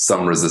Ottomans,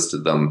 some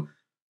resisted them.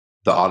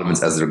 The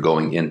Ottomans, as they're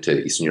going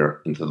into Eastern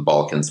Europe, into the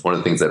Balkans, one of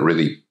the things that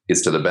really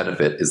is to the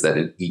benefit is that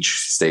in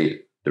each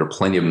state, there are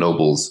plenty of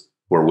nobles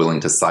who are willing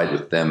to side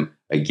with them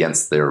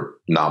against their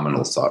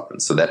nominal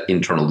sovereigns. So that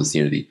internal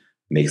disunity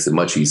makes it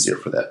much easier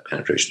for that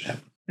penetration to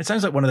happen. It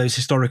sounds like one of those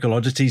historical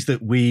oddities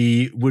that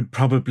we would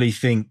probably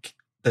think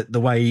that the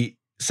way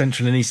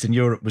Central and Eastern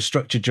Europe was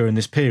structured during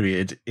this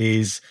period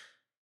is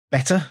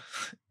better.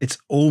 It's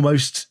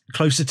almost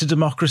closer to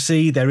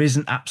democracy. There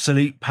isn't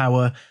absolute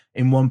power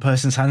in one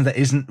person's hand. There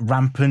isn't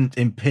rampant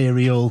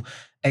imperial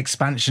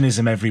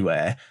expansionism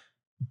everywhere.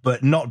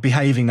 But not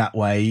behaving that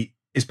way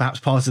is perhaps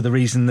part of the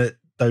reason that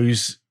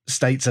those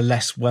states are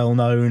less well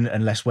known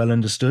and less well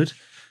understood.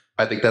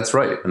 I think that's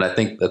right. And I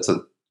think that's a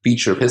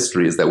feature of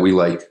history, is that we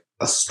like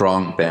a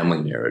strong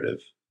family narrative,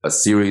 a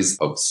series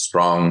of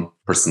strong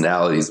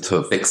personalities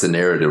to fix a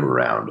narrative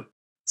around.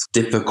 It's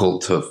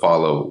difficult to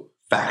follow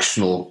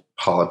factional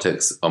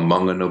politics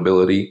among a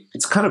nobility.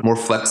 It's kind of more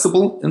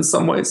flexible in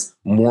some ways,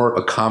 more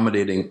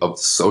accommodating of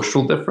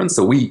social difference.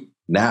 So we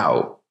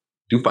now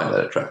do find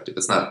that attractive.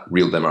 It's not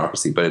real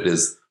democracy, but it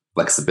is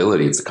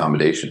flexibility, it's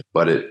accommodation.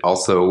 But it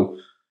also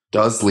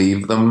does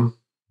leave them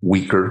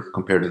weaker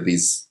compared to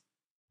these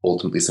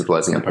ultimately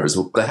centralizing empires.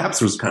 The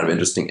Habsburgs kind of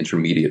interesting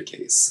intermediate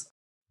case.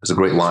 There's a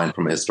great line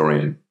from a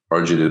historian,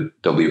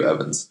 R.G.W.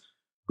 Evans,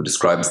 who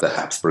describes the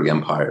Habsburg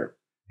Empire.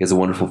 He has a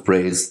wonderful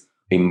phrase: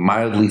 a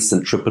mildly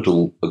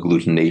centripetal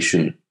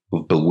agglutination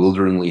of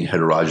bewilderingly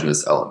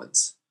heterogeneous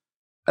elements.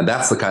 And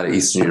that's the kind of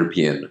Eastern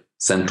European,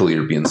 Central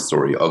European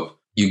story of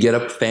you get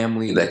a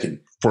family that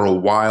can, for a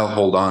while,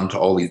 hold on to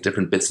all these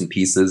different bits and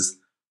pieces,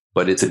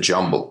 but it's a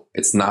jumble.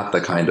 It's not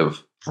the kind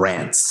of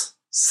France,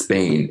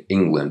 Spain,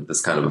 England,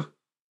 this kind of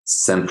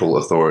central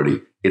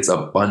authority. It's a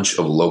bunch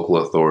of local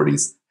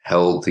authorities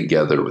held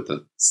together with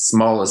the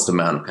smallest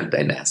amount of kind of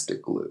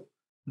dynastic glue.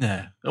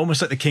 Yeah,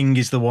 almost like the king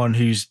is the one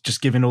who's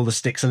just giving all the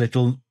sticks a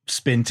little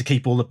spin to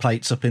keep all the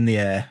plates up in the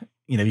air.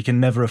 You know, he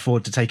can never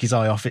afford to take his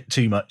eye off it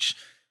too much.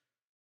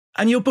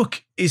 And your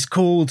book is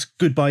called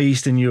Goodbye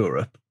Eastern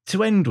Europe.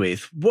 To end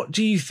with, what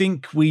do you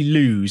think we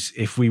lose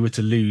if we were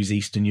to lose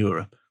Eastern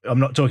Europe? I'm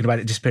not talking about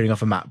it disappearing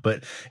off a map,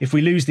 but if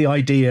we lose the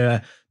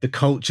idea, the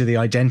culture, the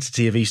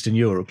identity of Eastern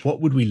Europe, what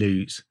would we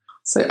lose?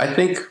 I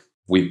think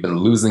we've been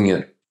losing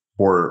it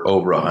for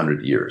over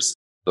 100 years.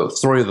 The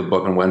story of the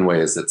book in one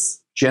way is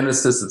its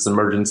genesis, its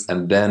emergence,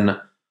 and then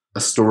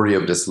a story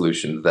of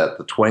dissolution that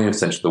the 20th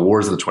century, the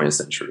wars of the 20th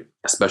century,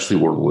 especially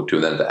World War II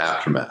and then the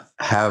aftermath,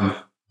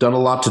 have done a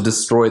lot to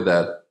destroy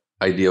that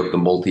idea of the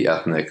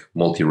multi-ethnic,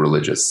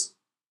 multi-religious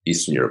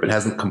Eastern Europe. It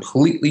hasn't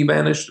completely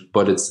vanished,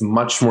 but it's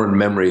much more in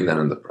memory than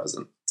in the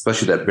present,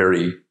 especially that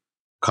very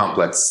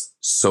complex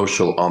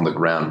social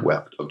on-the-ground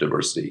web of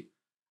diversity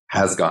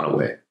has gone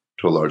away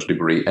to a large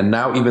degree. And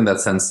now even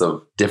that sense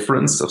of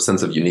difference, of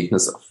sense of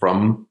uniqueness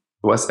from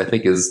the West, I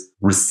think is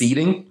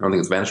receding. I don't think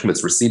it's vanishing, but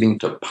it's receding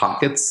to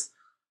pockets.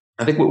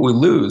 I think what we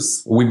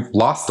lose, we've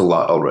lost a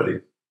lot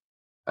already.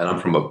 And I'm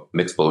from a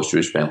mixed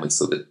Polish-Jewish family,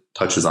 so that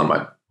touches on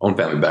my own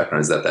family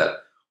background, is that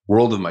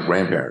world of my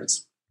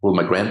grandparents, world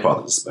of my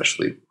grandfathers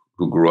especially,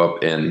 who grew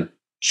up in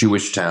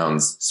Jewish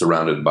towns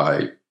surrounded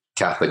by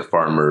Catholic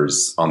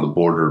farmers on the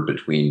border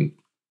between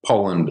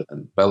Poland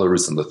and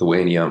Belarus and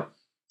Lithuania,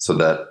 so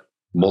that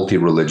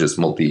multi-religious,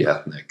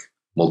 multi-ethnic,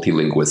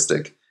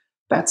 multi-linguistic,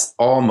 that's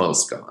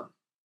almost gone.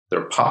 There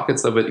are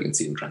pockets of it. You can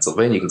see it in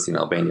Transylvania, you can see it in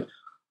Albania.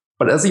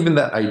 But as even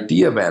that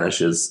idea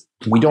vanishes,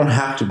 we don't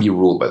have to be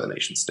ruled by the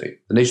nation state.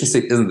 The nation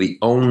state isn't the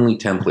only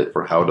template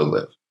for how to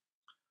live.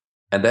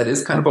 And that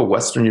is kind of a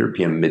Western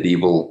European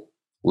medieval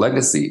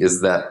legacy,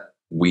 is that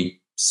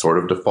we sort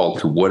of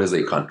default to what is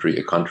a country.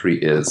 A country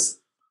is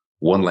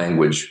one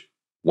language,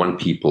 one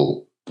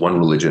people, one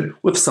religion,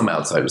 with some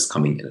outsiders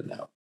coming in and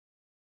out.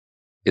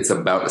 It's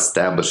about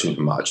establishing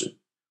homogeny.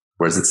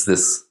 Whereas it's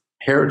this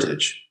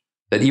heritage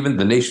that even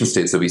the nation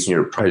states of Eastern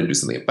Europe tried to do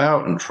something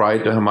about and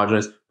tried to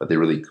homogenize, but they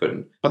really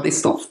couldn't. But they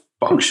still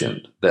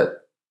functioned, that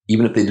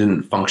even if they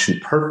didn't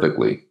function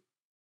perfectly,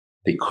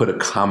 they could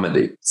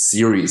accommodate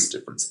serious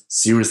difference,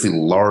 seriously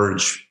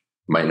large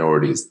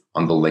minorities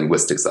on the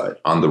linguistic side,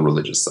 on the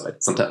religious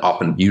side, sometimes,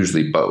 often,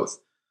 usually both.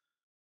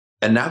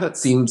 And now that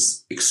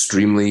seems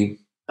extremely,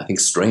 I think,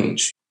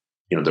 strange.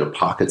 You know, there are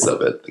pockets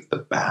of it, like the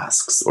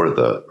Basques or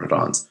the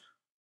Bretons,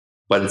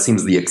 but it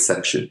seems the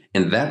exception.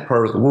 In that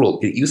part of the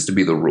world, it used to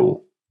be the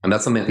rule. And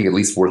that's something I think at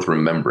least worth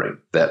remembering,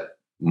 that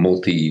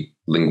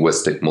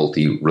multi-linguistic,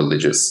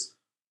 multi-religious,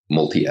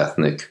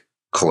 multi-ethnic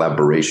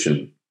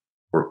collaboration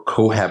or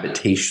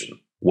cohabitation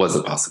was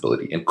a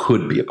possibility and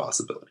could be a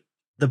possibility.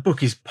 The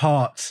book is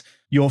part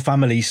your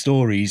family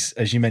stories,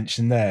 as you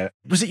mentioned there.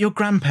 Was it your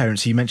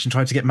grandparents who you mentioned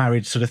tried to get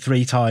married sort of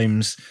 3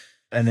 times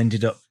and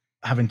ended up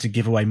having to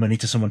give away money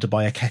to someone to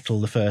buy a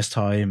kettle the first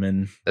time?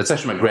 And that's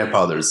actually my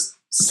grandfather's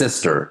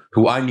sister,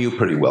 who I knew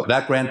pretty well.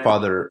 That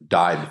grandfather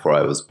died before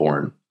I was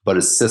born, but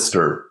his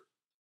sister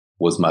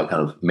was my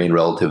kind of main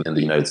relative in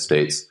the United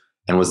States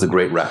and was the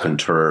great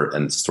raconteur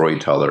and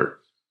storyteller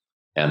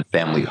and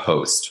family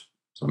host,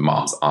 so my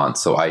mom's aunt.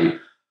 So I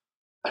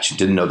actually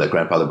didn't know that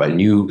grandfather, but I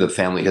knew the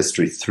family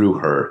history through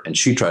her, and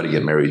she tried to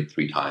get married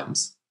 3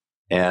 times.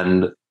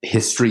 And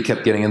history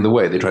kept getting in the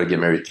way. They tried to get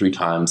married 3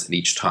 times, and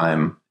each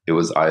time it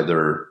was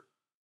either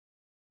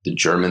the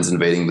Germans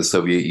invading the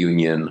Soviet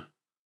Union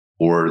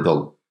or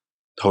the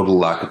total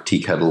lack of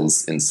tea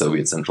kettles in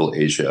Soviet Central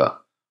Asia,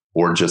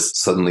 or just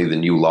suddenly the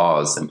new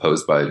laws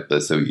imposed by the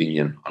Soviet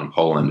Union on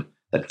Poland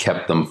that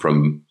kept them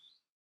from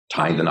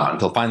tying the knot,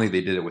 until finally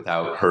they did it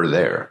without her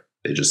there.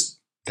 They just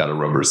got a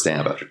rubber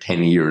stamp after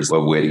 10 years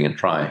of waiting and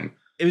trying.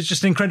 It was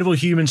just an incredible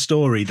human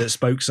story that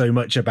spoke so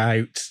much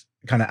about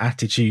kind of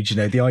attitude, you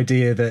know, the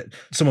idea that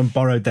someone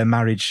borrowed their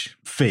marriage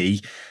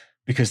fee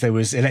because there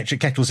was electric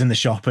kettles in the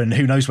shop, and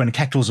who knows when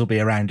kettles will be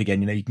around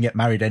again. You know, you can get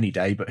married any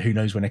day, but who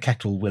knows when a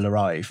kettle will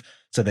arrive.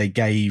 So they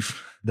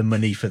gave the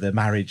money for the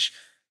marriage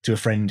to a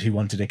friend who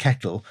wanted a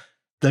kettle.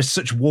 There's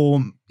such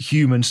warm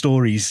human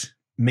stories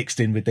mixed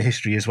in with the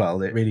history as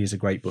well. It really is a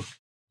great book.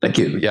 Thank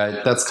you.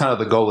 Yeah, that's kind of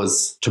the goal,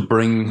 is to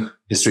bring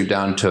history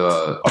down to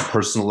a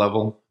personal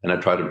level. And I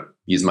try to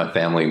use my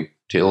family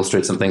to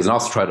illustrate some things, and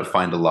also try to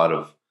find a lot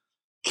of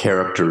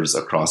characters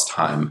across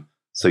time.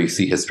 So you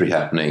see history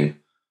happening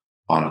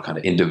on a kind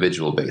of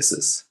individual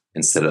basis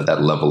instead of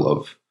that level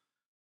of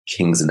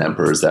kings and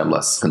emperors that I'm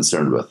less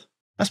concerned with.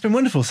 That's been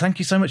wonderful. Thank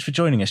you so much for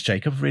joining us,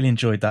 Jacob. Really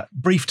enjoyed that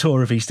brief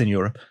tour of Eastern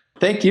Europe.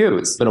 Thank you.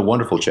 It's been a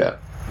wonderful chat.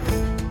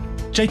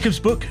 Jacob's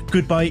book,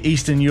 Goodbye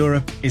Eastern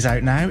Europe, is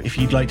out now if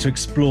you'd like to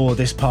explore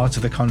this part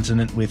of the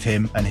continent with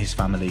him and his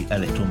family a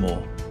little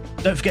more.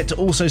 Don't forget to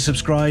also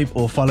subscribe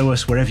or follow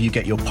us wherever you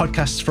get your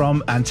podcasts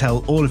from, and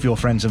tell all of your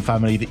friends and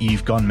family that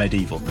you've gone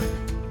medieval.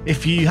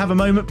 If you have a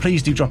moment,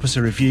 please do drop us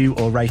a review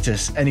or rate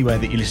us anywhere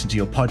that you listen to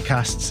your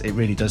podcasts. It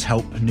really does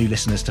help new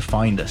listeners to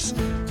find us.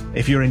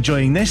 If you're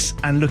enjoying this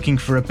and looking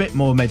for a bit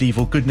more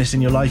medieval goodness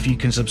in your life, you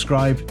can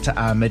subscribe to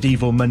our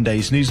Medieval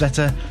Mondays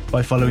newsletter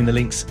by following the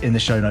links in the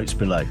show notes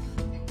below.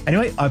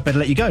 Anyway, I'd better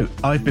let you go.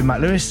 I've been Matt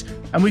Lewis,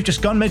 and we've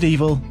just gone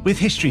medieval with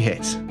History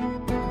Hit.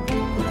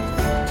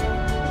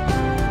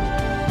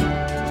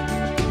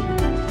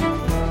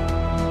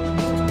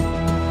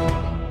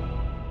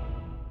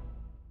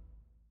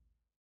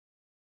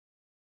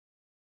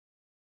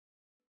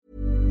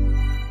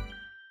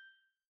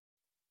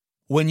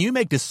 When you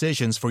make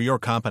decisions for your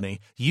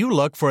company, you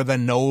look for the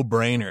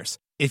no-brainers.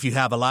 If you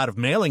have a lot of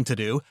mailing to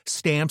do,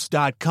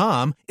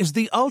 Stamps.com is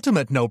the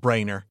ultimate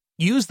no-brainer.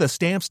 Use the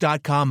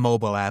Stamps.com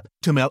mobile app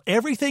to mail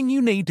everything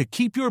you need to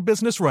keep your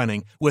business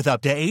running with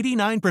up to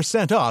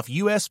 89% off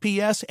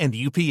USPS and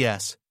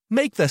UPS.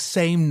 Make the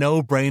same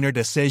no-brainer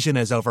decision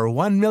as over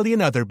 1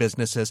 million other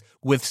businesses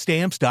with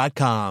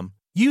Stamps.com.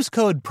 Use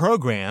code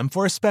PROGRAM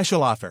for a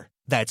special offer.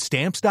 That's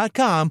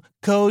Stamps.com,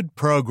 code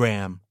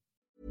PROGRAM.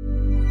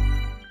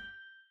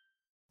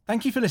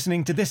 Thank you for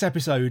listening to this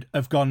episode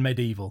of Gone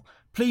Medieval.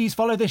 Please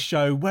follow this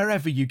show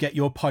wherever you get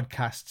your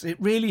podcasts. It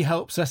really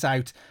helps us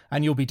out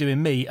and you'll be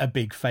doing me a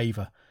big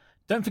favour.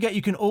 Don't forget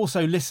you can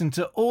also listen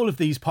to all of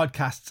these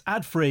podcasts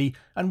ad-free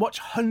and watch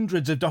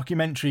hundreds of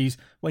documentaries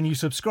when you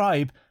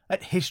subscribe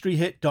at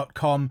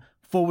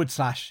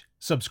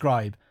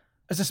historyhit.com/subscribe.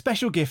 As a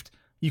special gift,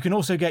 you can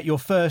also get your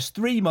first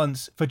 3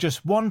 months for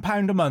just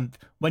 £1 a month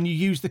when you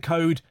use the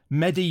code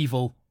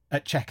MEDIEVAL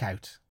at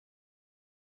checkout.